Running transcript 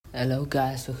Hello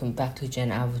guys, welcome back to Gen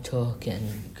Avatalk,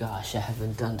 and gosh, I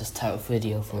haven't done this type of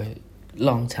video for a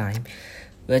long time,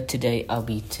 but today I'll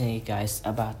be telling you guys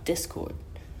about Discord.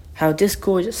 How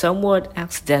Discord somewhat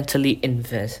accidentally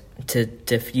invented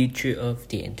the future of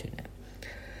the internet.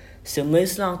 So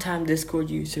most long-time Discord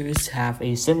users have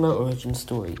a similar origin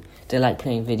story. They like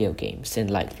playing video games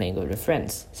and like playing with their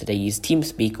friends, so they use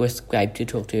TeamSpeak or Skype to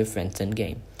talk to their friends in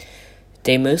game.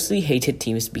 They mostly hated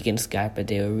TeamSpeak and Skype, but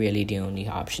they were really the only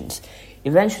options.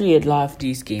 Eventually, a lot of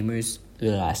these gamers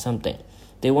realized something.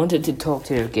 They wanted to talk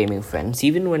to their gaming friends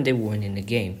even when they weren't in the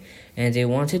game, and they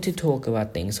wanted to talk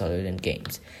about things other than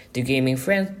games. Their gaming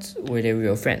friends were their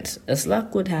real friends. As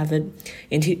luck would have it,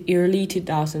 in early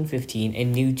 2015, a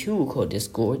new tool called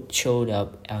Discord showed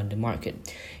up on the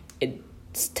market.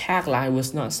 Its tagline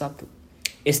was not subtle.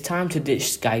 It's time to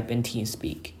ditch Skype and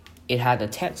TeamSpeak. It had a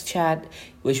text chat,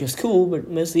 which was cool, but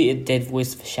mostly it did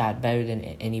voice chat better than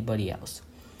anybody else.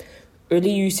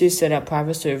 Early users set up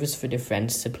private servers for their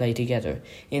friends to play together,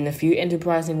 and a few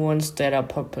enterprising ones set up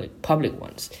public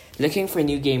ones, looking for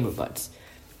new gamer buds.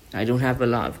 I don't have a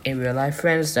lot of in-real-life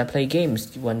friends that play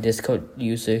games, one Discord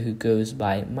user who goes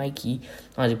by Mikey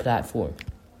on the platform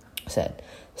said.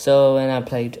 So when I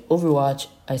played Overwatch,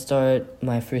 I started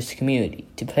my first community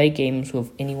to play games with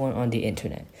anyone on the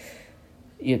internet.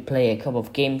 You'd play a couple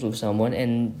of games with someone,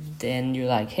 and then you're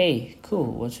like, hey, cool,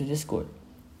 what's your Discord?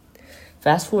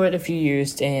 Fast forward a few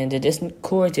years, and the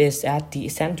Discord is at the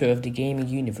center of the gaming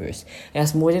universe. It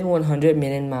has more than 100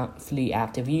 million monthly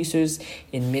active users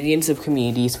in millions of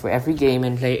communities for every game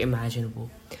and player imaginable.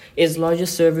 Its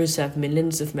largest servers have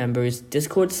millions of members.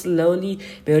 Discord's slowly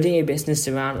building a business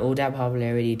around all that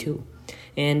popularity too,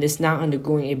 and it's now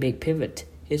undergoing a big pivot.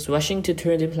 It's rushing to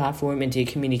turn the platform into a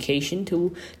communication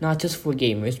tool, not just for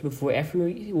gamers, but for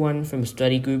everyone from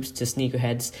study groups to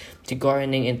sneakerheads to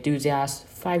gardening enthusiasts.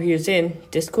 5 years in,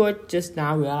 Discord just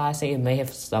now realizing it may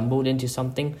have stumbled into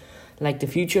something like the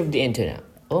future of the internet,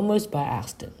 almost by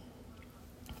accident.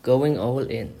 Going all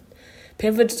in.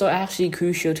 Pivots are actually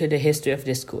crucial to the history of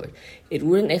Discord. It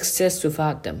wouldn't exist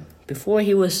without them. Before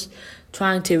he was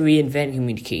trying to reinvent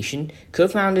communication,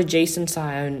 co-founder Jason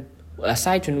Citron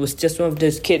was just one of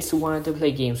those kids who wanted to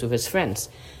play games with his friends.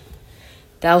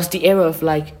 That was the era of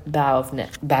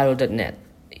Battle.net.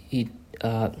 He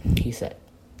said.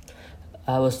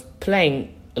 I was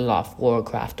playing a lot of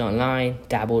Warcraft online,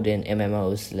 dabbled in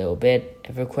MMOs a little bit,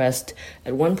 EverQuest.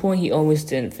 At one point, he almost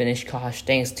didn't finish college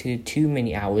thanks to too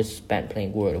many hours spent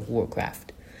playing World of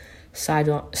Warcraft.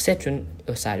 Citron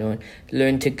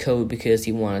learned to code because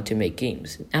he wanted to make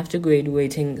games. After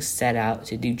graduating, set out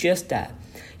to do just that.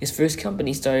 His first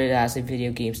company started as a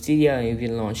video game studio and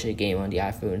even launched a game on the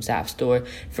iPhone's App Store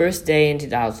first day in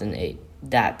 2008.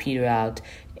 That petered out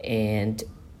and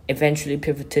eventually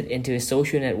pivoted into a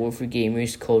social network for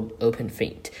gamers called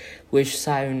OpenFaint, which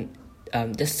Citron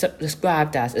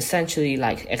described as essentially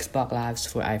like Xbox Lives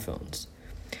for iPhones.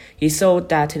 He sold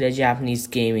that to the Japanese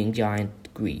gaming giant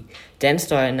GUI, then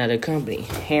started another company,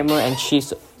 Hammer and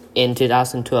Chisel, in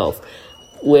 2012,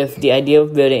 with the idea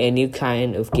of building a new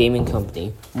kind of gaming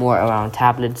company, more around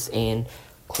tablets and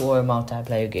core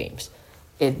multiplayer games.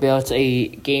 It built a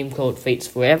game called Fates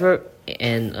Forever,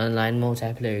 an online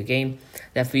multiplayer game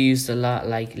that feels a lot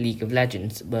like League of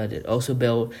Legends, but it also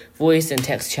built voice and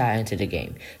text chat into the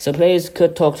game, so players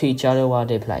could talk to each other while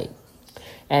they played.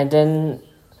 And then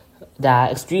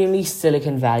that extremely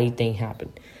Silicon Valley thing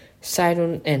happened.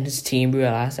 Citron and his team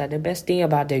realized that the best thing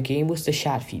about their game was the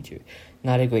chat feature.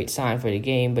 Not a great sign for the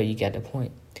game, but you get the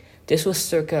point. This was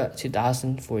circa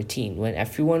 2014, when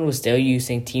everyone was still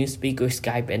using TeamSpeak or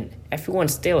Skype, and everyone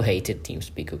still hated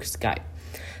TeamSpeak or Skype.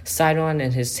 Citron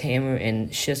and his Hammer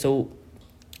and Chisel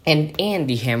and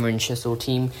the Hammer and Chisel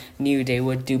team knew they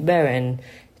would do better and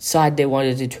decided they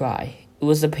wanted to try. It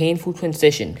was a painful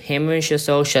transition. Hammer and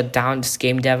Chisel shut down this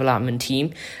game development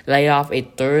team, laid off a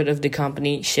third of the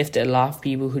company, shifted a lot of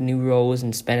people who knew roles,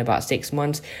 and spent about 6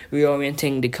 months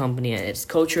reorienting the company and its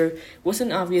culture. It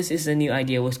wasn't obvious if the new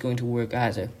idea was going to work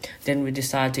either. Then we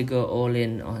decided to go all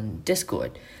in on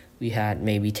Discord. We had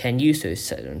maybe 10 users,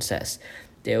 Citron says.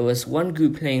 There was one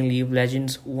group playing League of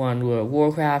Legends, one World of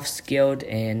Warcraft, Guild,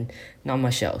 and not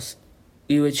much else.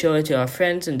 We would show it to our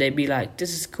friends and they'd be like,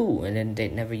 this is cool, and then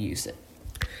they'd never use it.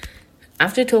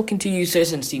 After talking to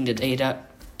users and seeing the data,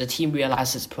 the team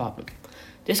realized its problem.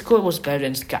 Discord was better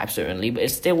than Skype certainly, but it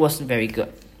still wasn't very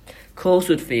good. Calls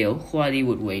would fail, quality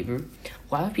would waver.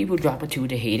 Why would people drop a tool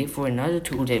they hated for another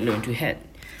tool they learned to hate?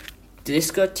 The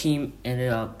Discord team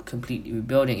ended up completely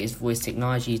rebuilding its voice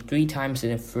technology 3 times in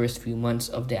the first few months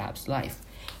of the app's life.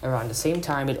 Around the same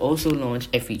time, it also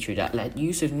launched a feature that let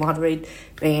users moderate,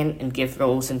 ban, and give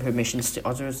roles and permissions to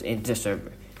others in the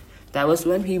server. That was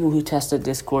when people who tested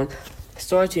Discord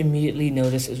started to immediately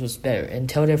notice it was better and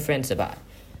tell their friends about it.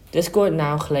 Discord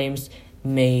now claims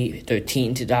May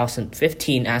 13,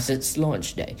 2015 as its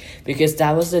launch day, because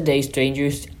that was the day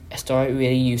strangers started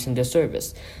really using the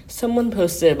service. Someone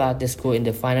posted about Discord in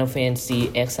the Final Fantasy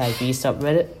XIV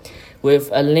subreddit, with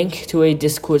a link to a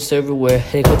Discord server where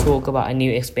they could talk about a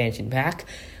new expansion pack.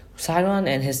 Cylon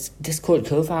and his Discord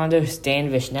co-founder,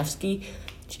 Stan Wisniewski,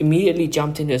 immediately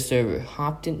jumped into the server,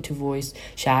 hopped into voice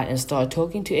chat, and started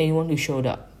talking to anyone who showed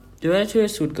up. The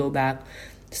Redditors would go back,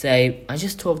 say, I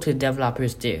just talked to the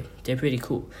developers there, they're pretty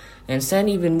cool, and send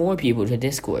even more people to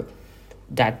Discord.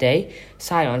 That day,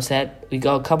 Cylon said, we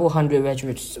got a couple hundred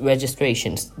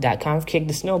registrations. That kind of kicked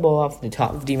the snowball off the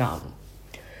top of the mountain.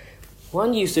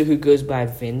 One user who goes by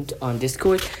Vint on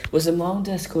Discord was among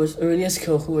Discord's earliest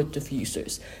cohort of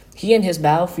users. He and his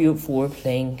Battlefield 4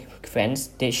 playing friends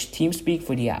ditched TeamSpeak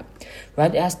for the app.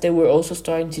 Right as they were also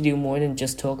starting to do more than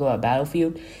just talk about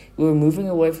Battlefield, we were moving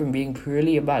away from being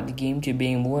purely about the game to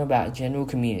being more about general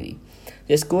community.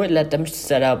 Discord let them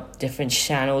set up different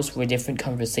channels for different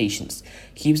conversations,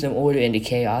 keeps them order in the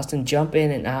chaos, and jump in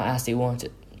and out as they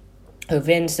wanted.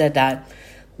 Vint said that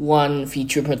one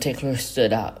feature particular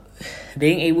stood out.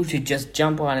 Being able to just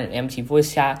jump on an empty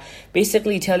voice chat,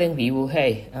 basically telling people,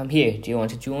 hey, I'm here, do you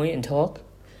want to join and talk?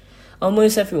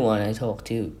 Almost everyone I talked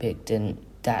to picked in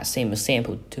that same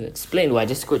example to explain why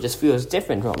Discord just feels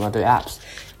different from other apps.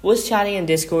 Voice chatting in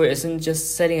Discord isn't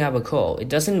just setting up a call. It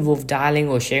doesn't involve dialing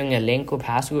or sharing a link or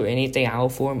password or anything out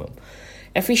of formal.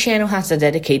 Every channel has a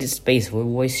dedicated space for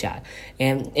voice chat,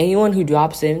 and anyone who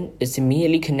drops in is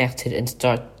immediately connected and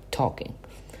starts talking.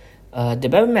 The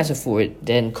better metaphor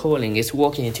than calling is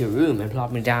walking into a room and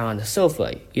plopping down on the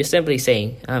sofa. You're simply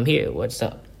saying, I'm here, what's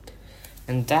up?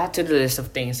 And that's the list of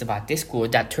things about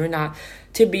Discord that turned out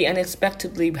to be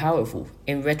unexpectedly powerful.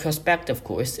 In retrospect, of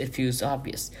course, it feels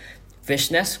obvious.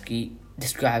 Wisniewski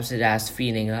describes it as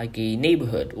feeling like a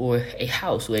neighborhood or a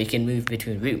house where you can move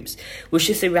between rooms, which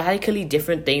is a radically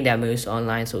different thing than most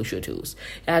online social tools.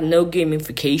 It had no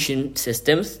gamification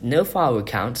systems, no follower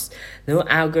counts, no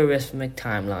algorithmic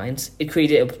timelines. It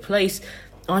created a place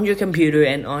on your computer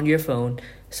and on your phone,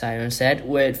 Cylon said,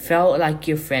 where it felt like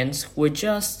your friends were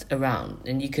just around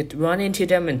and you could run into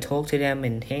them and talk to them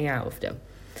and hang out with them.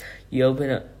 You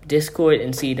open up Discord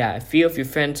and see that a few of your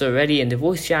friends are already in the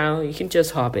voice channel, you can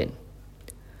just hop in.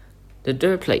 The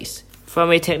third place. From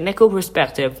a technical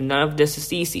perspective, none of this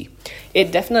is easy.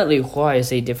 It definitely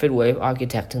requires a different way of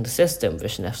architecting the system,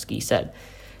 Wisniewski said.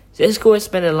 Discord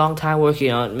spent a long time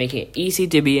working on making it easy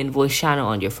to be in voice channel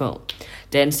on your phone,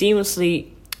 then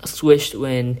seamlessly switched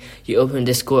when you open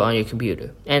Discord on your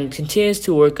computer, and continues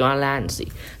to work on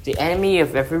latency, the enemy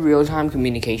of every real-time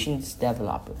communications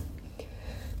developer.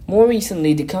 More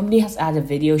recently, the company has added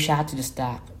video chat to the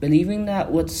stack, believing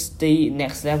that was the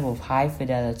next level of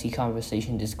high-fidelity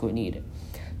conversation Discord needed.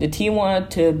 The team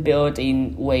wanted to build a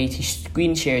way to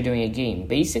screen share during a game,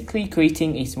 basically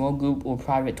creating a small group or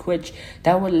private Twitch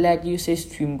that would let users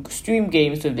stream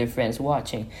games with their friends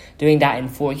watching. Doing that in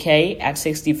 4K at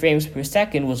 60 frames per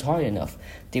second was hard enough.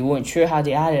 They weren't sure how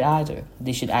they added either.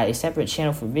 They should add a separate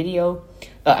channel for video.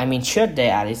 Should they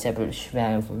add a separate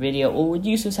channel for video, or would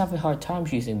users have a hard time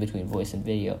choosing between voice and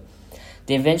video?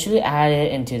 They eventually added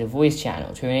it into the voice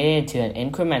channel, turning it into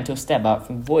an incremental step up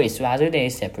from voice rather than a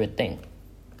separate thing.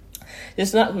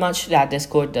 There's not much that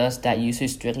Discord does that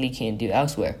users strictly can't do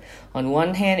elsewhere. On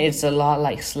one hand, it's a lot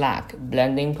like Slack,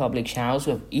 blending public channels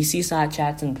with easy side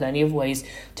chats and plenty of ways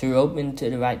to rope into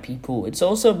the right people. It's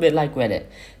also a bit like Reddit,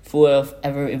 full of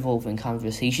ever-evolving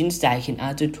conversations that you can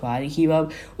either try to keep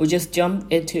up or just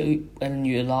jump into when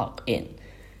you log in.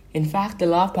 In fact, a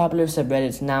lot of popular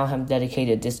subreddits now have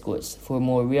dedicated Discords for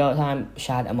more real-time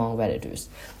chat among Redditors.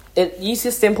 It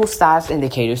uses simple status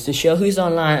indicators to show who's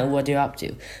online and what they're up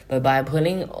to, but by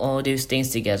putting all those things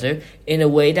together in a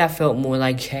way that felt more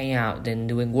like hanging out than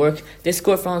doing work,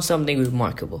 Discord found something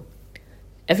remarkable.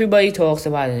 Everybody talks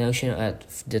about the notion at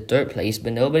the third place,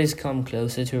 but nobody's come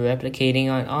closer to replicating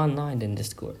it online than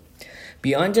Discord.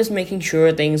 Beyond just making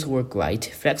sure things work right,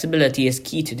 flexibility is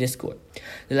key to Discord.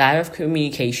 The ladder of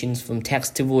communications from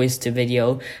text to voice to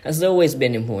video has always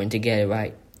been important to get it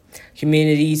right.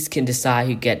 Communities can decide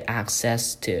who get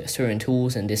access to certain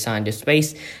tools and design their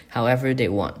space however they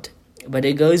want. But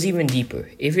it goes even deeper.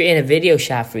 If you're in a video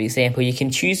chat, for example, you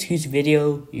can choose whose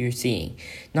video you're seeing.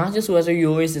 Not just whether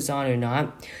yours is on or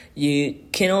not. You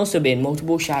can also be in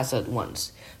multiple chats at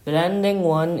once, blending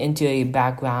one into a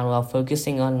background while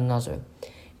focusing on another.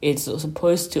 It's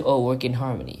supposed to all work in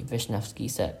harmony, Vishnevsky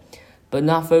said, but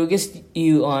not focus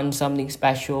you on something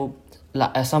special,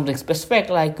 something specific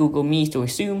like Google Meet or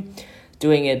Zoom.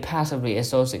 Doing it passively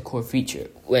is also a core feature.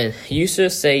 When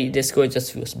users say Discord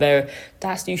just feels better,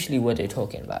 that's usually what they're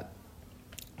talking about.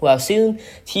 While Zoom,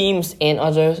 Teams, and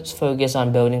others focus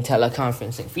on building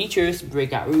teleconferencing features,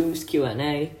 breakout rooms,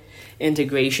 Q&A,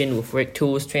 integration with work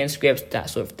tools, transcripts, that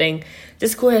sort of thing,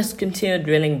 Discord has continued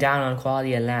drilling down on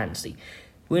quality and latency.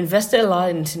 We invested a lot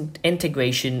in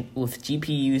integration with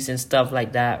GPUs and stuff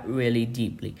like that really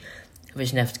deeply,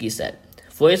 Vishnevsky said.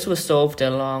 Voice was solved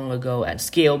long ago at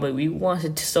scale, but we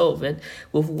wanted to solve it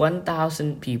with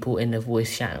 1,000 people in the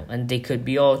voice channel, and they could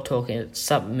be all talking at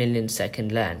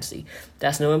sub-millisecond latency.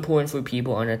 That's not important for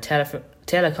people on a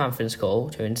teleconference call.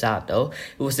 Turns out, though,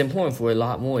 it was important for a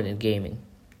lot more than gaming.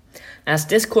 As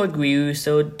Discord grew,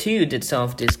 so too did some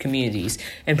of these communities,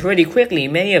 and pretty quickly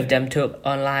many of them took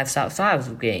on lives outside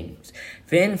of games.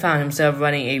 Vin found himself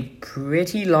running a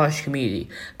pretty large community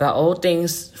about all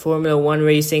things Formula 1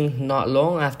 racing not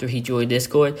long after he joined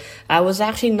Discord. I was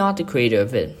actually not the creator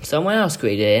of it. Someone else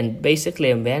created it and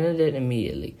basically abandoned it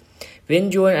immediately. Vin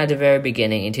joined at the very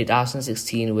beginning in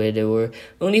 2016 where there were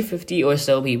only 50 or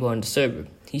so people on the server.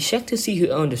 He checked to see who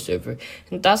owned the server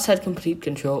and thus had complete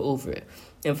control over it.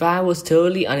 In fact, was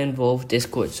totally uninvolved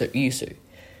Discord user.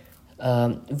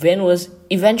 Vin was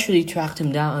eventually tracked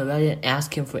him down on Reddit and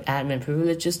asked him for admin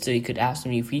privileges so he could add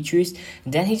some new features,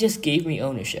 and then he just gave me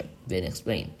ownership, Vin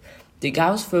explained. The guy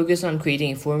was focused on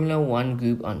creating a Formula 1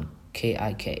 group on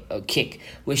Kick,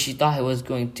 which he thought it was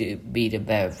going to be the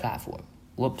better platform.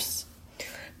 Whoops.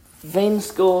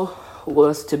 Vin's goal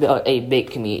was to build a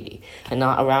big community, and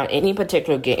not around any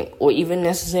particular game, or even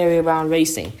necessarily around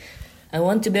racing. I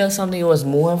want to build something that was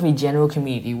more of a general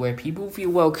community where people feel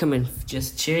welcome and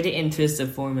just share the interests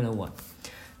of Formula 1.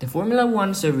 The Formula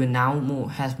 1 server now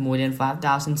has more than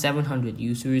 5,700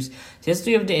 users. The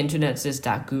history of the internet says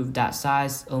that group of that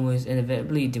size almost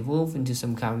inevitably devolved into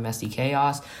some kind of messy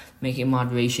chaos, making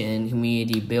moderation and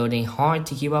community building hard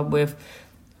to keep up with.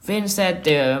 Vin said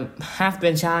there have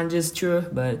been challenges, sure,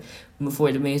 but for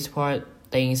the most part,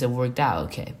 things have worked out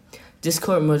okay.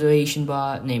 Discord moderation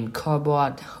bot named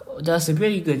Carbot does a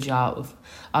pretty good job of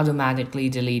automatically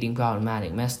deleting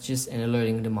problematic messages and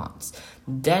alerting the mods.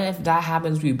 Then if that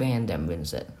happens, we ban them, Vin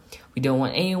said. We don't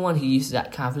want anyone who uses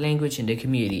that kind of language in the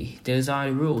community. Those are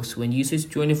the rules. When users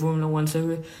join the Formula 1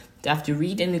 server, they have to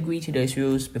read and agree to those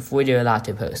rules before they're allowed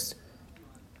to post.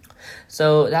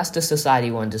 So that's the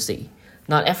society we want to see.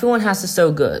 Not everyone has to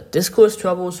so good. Discord's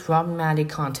troubles, problematic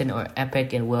content are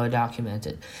epic and well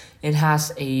documented. It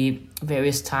has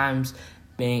various times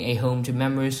being a home to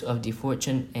members of the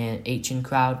Fortune and Ancient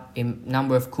crowd, a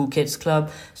number of Cool Kids Club,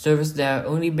 servers that are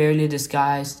only barely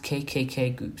disguised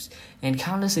KKK groups, and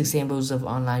countless examples of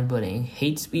online bullying,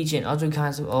 hate speech, and other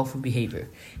kinds of awful behavior.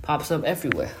 Pops up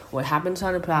everywhere. What happens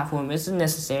on the platform isn't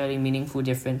necessarily meaningful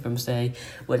different from, say,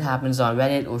 what happens on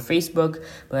Reddit or Facebook,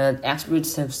 but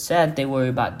experts have said they worry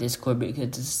about Discord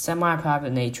because its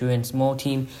semi-private nature and small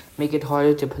team make it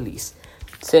harder to police.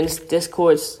 Since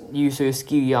Discord's users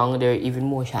skew young, there are even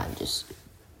more challenges.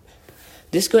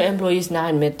 Discord employees now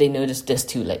admit they noticed this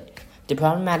too late. The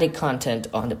problematic content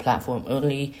on the platform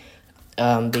only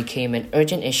became an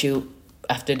urgent issue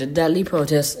after the deadly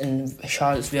protests in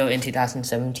Charlottesville in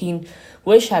 2017,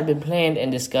 which had been planned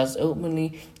and discussed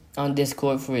openly on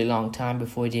Discord for a long time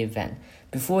before the event.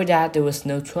 Before that, there was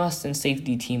no trust and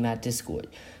safety team at Discord.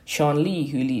 Sean Lee,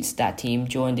 who leads that team,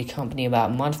 joined the company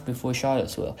about a month before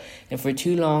Charlottesville, and for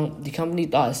too long, the company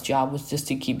thought his job was just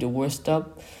to keep the worst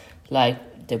up,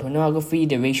 like the pornography,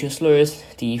 the racial slurs,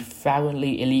 the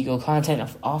flagrantly illegal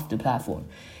content off the platform.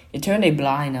 It turned a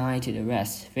blind eye to the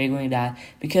rest, figuring that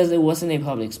because it wasn't a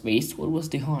public space, what was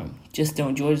the harm? Just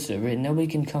don't join the server and nobody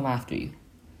can come after you.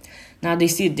 Now they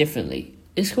see it differently.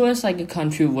 Discord is like a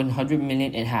country with 100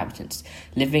 million inhabitants,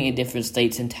 living in different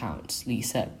states and towns, Lee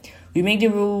said. We make the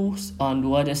rules on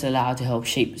what is allowed to help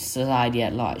shape society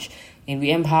at large, and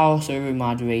we empower server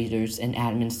moderators and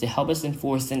admins to help us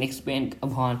enforce and expand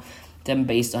upon them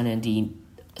based on the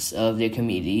needs of their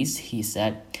communities, he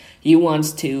said. He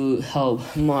wants to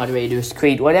help moderators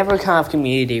create whatever kind of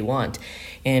community they want.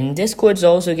 And Discord is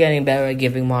also getting better at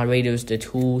giving moderators the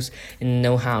tools and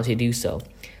know-how to do so,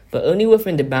 but only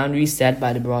within the boundaries set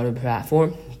by the broader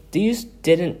platform. These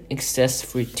didn't exist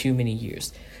for too many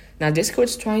years. Now,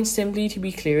 Discord's trying simply to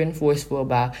be clear and forceful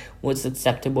about what's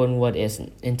acceptable and what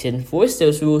isn't, and to enforce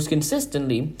those rules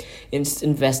consistently, it's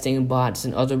investing in bots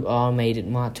and other automated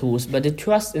mod tools, but the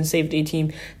trust and safety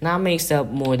team now makes up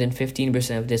more than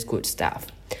 15% of Discord staff.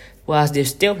 Whilst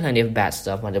there's still plenty of bad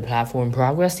stuff on the platform,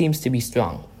 progress seems to be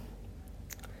strong.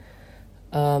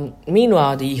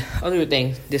 Meanwhile, the other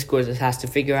thing Discord has to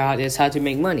figure out is how to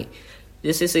make money.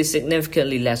 This is a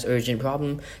significantly less urgent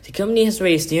problem. The company has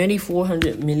raised nearly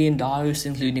 $400 million,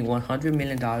 including $100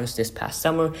 million this past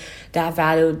summer. That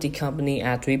valued the company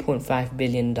at $3.5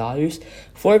 billion.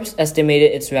 Forbes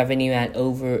estimated its revenue at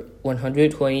over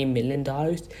 $120 million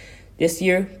this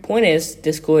year. Point is,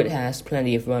 Discord has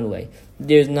plenty of runway.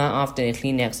 There's not often a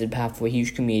clean exit path for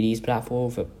huge communities, platform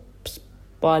with a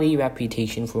spotty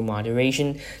reputation for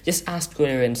moderation. Just ask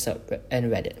Twitter and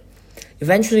Reddit.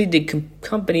 Eventually, the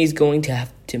company is going to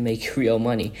have to make real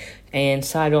money. And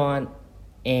Sidon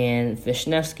and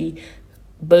Vishnevsky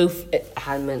both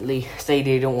adamantly say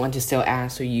they don't want to sell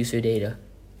ads or user data.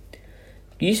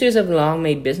 Users have long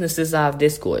made businesses out of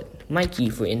Discord. Mikey,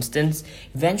 for instance,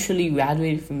 eventually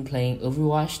graduated from playing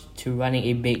Overwatch to running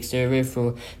a big server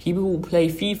for people who play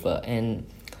FIFA, and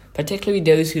particularly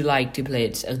those who like to play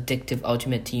its addictive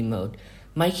Ultimate Team mode.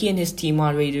 Mikey and his team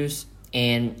moderators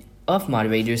and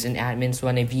admins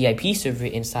run a VIP server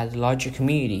inside a larger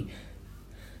community,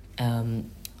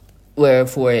 where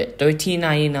for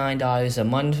 $13.99 a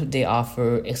month they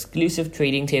offer exclusive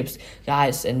trading tips,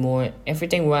 guides, and more.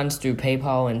 Everything runs through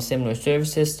PayPal and similar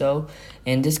services though,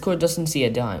 and Discord doesn't see a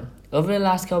dime. Over the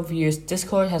last couple of years,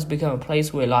 Discord has become a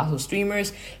place where lots of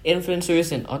streamers,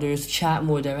 influencers, and others chat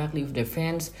more directly with their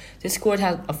fans. Discord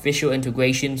has official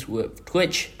integrations with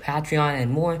Twitch, Patreon,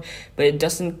 and more, but it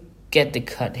doesn't get the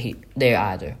cut there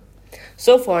either.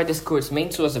 So far, Discord's main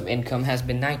source of income has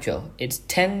been Nitro. It's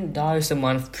 $10 a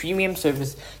month premium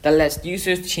service that lets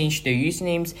users change their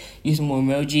usernames, use more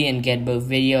emoji, and get both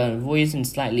video and voice in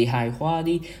slightly higher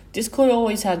quality. Discord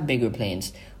always had bigger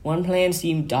plans. One plan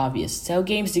seemed obvious: sell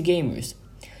games to gamers.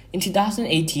 In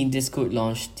 2018, Discord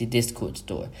launched the Discord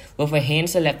Store, with a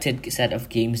hand-selected set of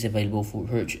games available for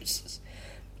purchases,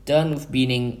 done with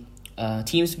beating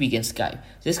TeamSpeak and Skype.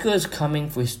 Discord is coming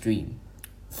for Steam,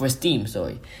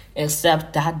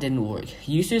 except that didn't work.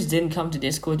 Users didn't come to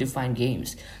Discord to find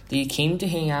games. They came to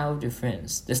hang out with their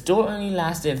friends. The store only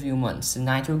lasted a few months. The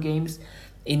Nitro Games,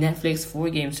 a Netflix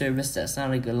 4-game service that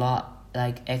sounded a lot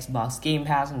like Xbox Game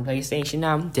Pass and PlayStation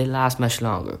now, did last much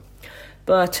longer.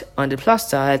 But on the plus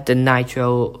side, the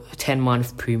Nitro $10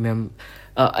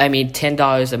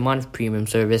 a month premium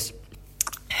service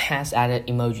has added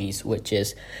emojis, which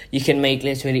is you can make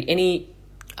literally any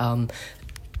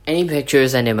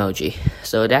pictures and emoji.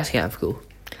 So that's kind of cool.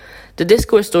 The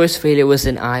Discord store's failure was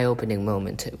an eye-opening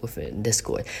moment within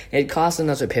Discord. It caused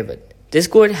another pivot.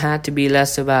 Discord had to be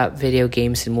less about video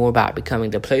games and more about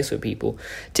becoming the place for people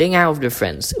to hang out with their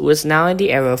friends. It was now in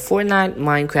the era of Fortnite,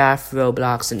 Minecraft,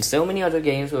 Roblox, and so many other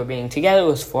games where being together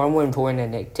was far more important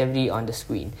than the activity on the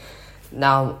screen.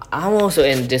 Now, I'm also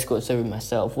in Discord server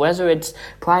myself, whether it's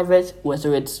private,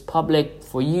 whether it's public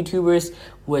for YouTubers,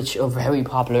 which are very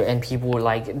popular, and people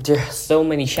there are so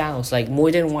many channels, like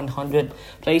more than 100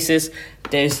 places.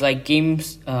 There's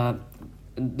games, I'm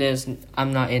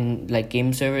not in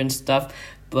game server and stuff,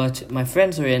 but my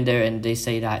friends are in there and they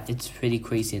say that it's pretty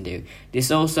crazy in there.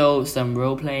 There's also some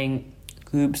role-playing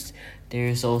groups.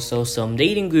 There's also some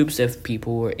dating groups if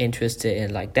people were interested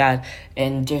in that,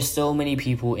 and there's so many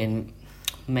people in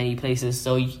many places.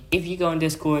 So if you go on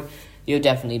Discord, you'll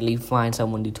definitely find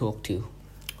someone to talk to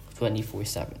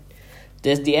 24/7.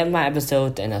 This is the end of my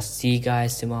episode, and I'll see you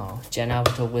guys tomorrow. Jen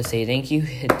Avatar will say thank you,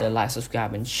 hit the like,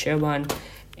 subscribe, and share button,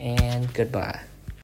 and goodbye.